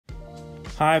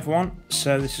Hi everyone,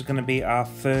 so this is going to be our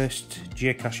first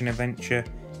geocaching adventure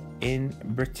in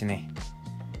Brittany.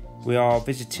 We are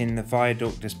visiting the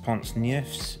viaduct des Ponts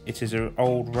Neufs. It is an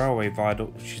old railway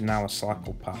viaduct which is now a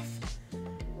cycle path.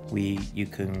 You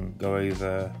can go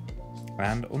over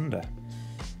and under.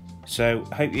 So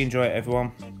hope you enjoy it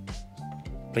everyone.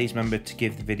 Please remember to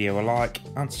give the video a like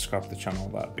and subscribe to the channel,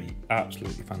 that would be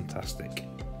absolutely fantastic.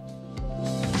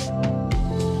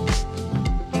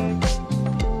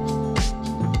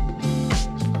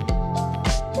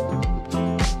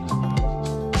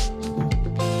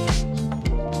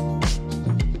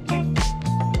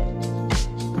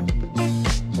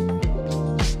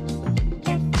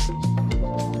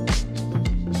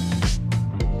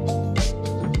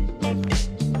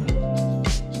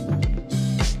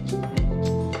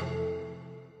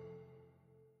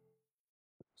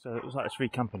 So it was like this free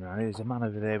camping around here. There's a man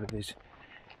over there with his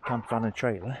camp van and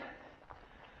trailer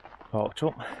parked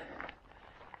up.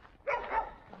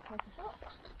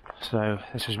 So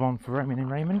this is one for Raymond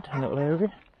and Raymond, a little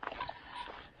area.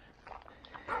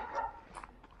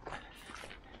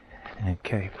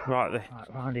 Okay, right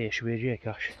around here should be a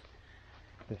geocache.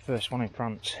 The first one in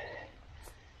France.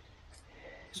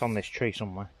 It's on this tree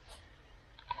somewhere,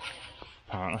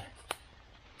 apparently.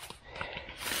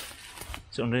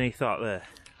 It's underneath that there.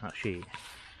 That sheet.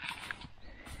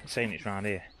 It's saying it's round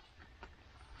here.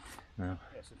 No.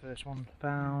 That's the first one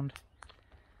found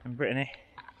in Brittany.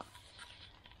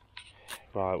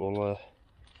 Right, we'll log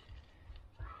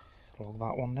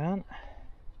that one down.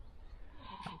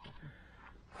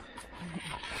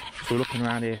 So we're looking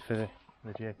around here for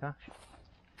the geocache.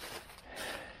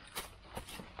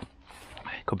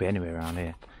 It could be anywhere around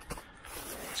here.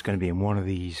 It's going to be in one of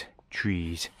these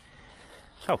trees.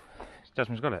 Oh,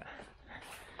 Jasmine's got it.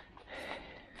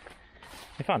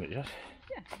 You found it, Jess?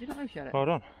 Yeah, did you not know she had it? Well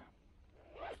done.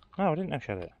 No, I didn't know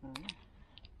she had it.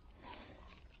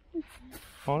 Oh.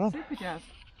 Well done. Super Jazz.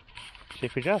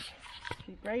 Super Jazz.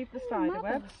 She braved the spider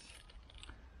webs.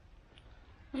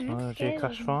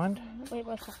 Geocache find. Wait,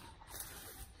 what's that?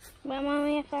 Well,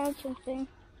 Mummy, I found something.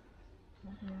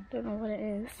 Don't know what it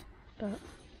is, but...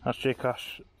 That's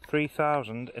geocache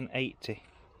 3080.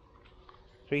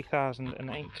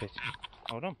 3080.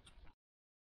 Well done.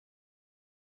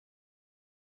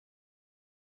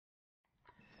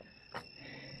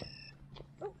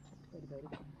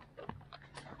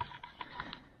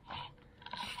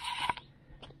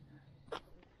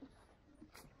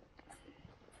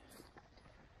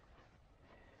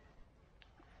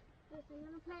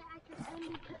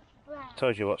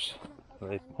 Told you what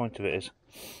the point of it is.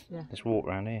 Yeah. This walk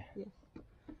round here. Yeah.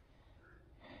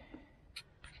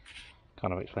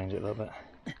 Kind of explains it a little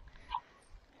bit.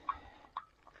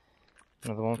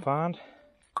 Another one found.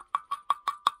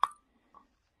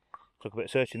 Took a bit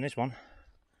of searching this one.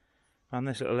 Found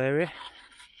this little area.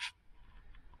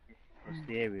 It's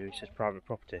the area, it says private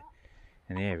property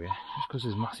in the area. It's because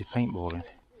there's a massive paintballing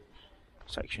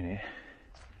section here.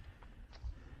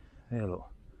 There, look.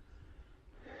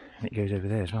 And it goes over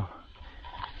there as well.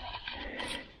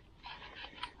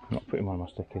 I'm not putting them on my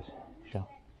stickers, shall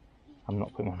I'm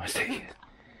not putting them on my stickers.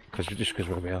 Just because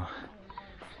where we are.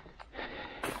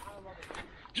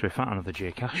 So we found another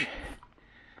geocache.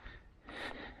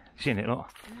 You seen it, look?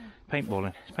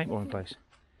 Paintballing. It's a paintballing place.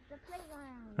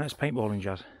 That's paintballing,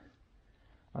 Jazz.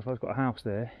 That's why it's got a house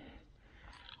there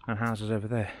and houses over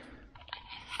there.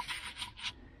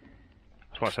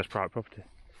 That's why it says private property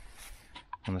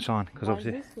on the sign, because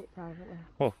obviously,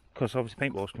 well, because obviously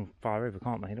paintballs can fire over,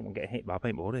 can't they? You don't want to get hit by a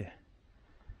paintball, do you?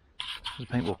 There's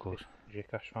a paintball course.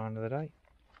 Geocache find of the day.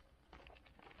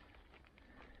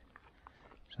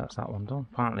 So that's that one done.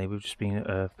 Apparently we've just been at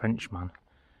a Frenchman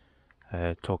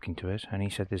talking to us, and he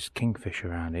said there's kingfish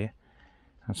around here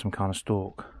and some kind of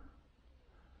stork.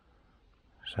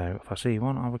 So if I see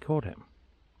one, I'll record it.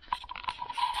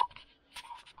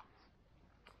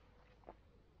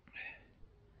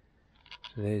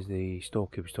 So there's the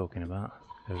stork he was talking about,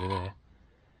 over there.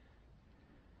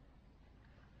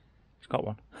 It's got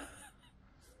one.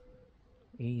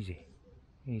 Easy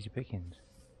pickings.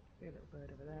 See a little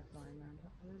bird over there flying around.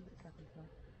 A little bit happy fly.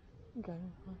 Okay.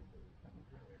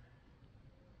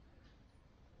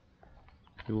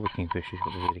 The other kingfishers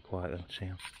got to be really quiet though, see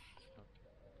them.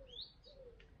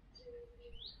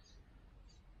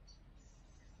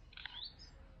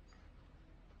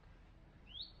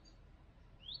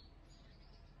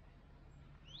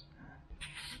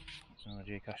 Another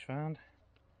geocache found.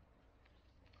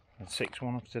 And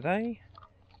 6th of today.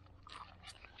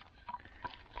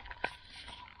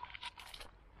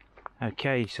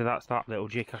 Okay, so that's that little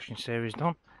geocaching series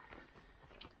done.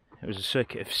 It was a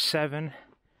circuit of 7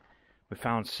 We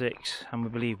found 6 and we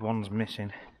believe 1's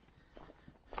missing.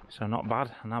 So not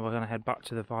bad. And now we're going to head back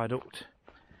to the viaduct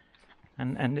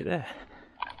and end it there.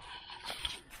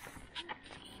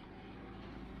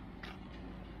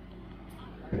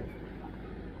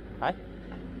 Hi.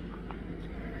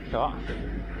 What?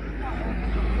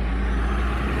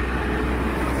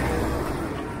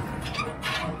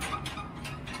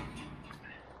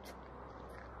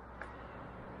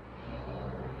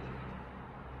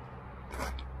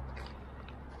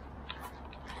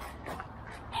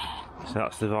 So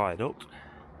that's the viaduct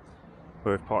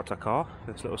where we've parked our car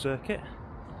for this little circuit.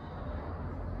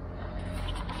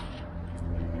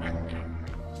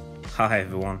 Hi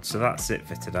everyone, so that's it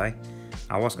for today.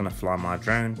 I was going to fly my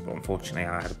drone, but unfortunately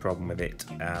I had a problem with it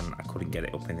and I couldn't get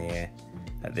it up in the air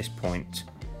at this point.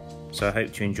 So I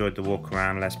hope you enjoyed the walk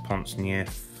around Les Ponts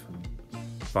Neufs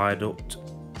viaduct,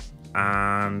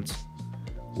 and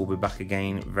we'll be back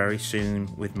again very soon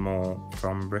with more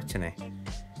from Brittany.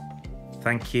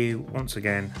 Thank you once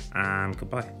again and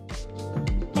goodbye.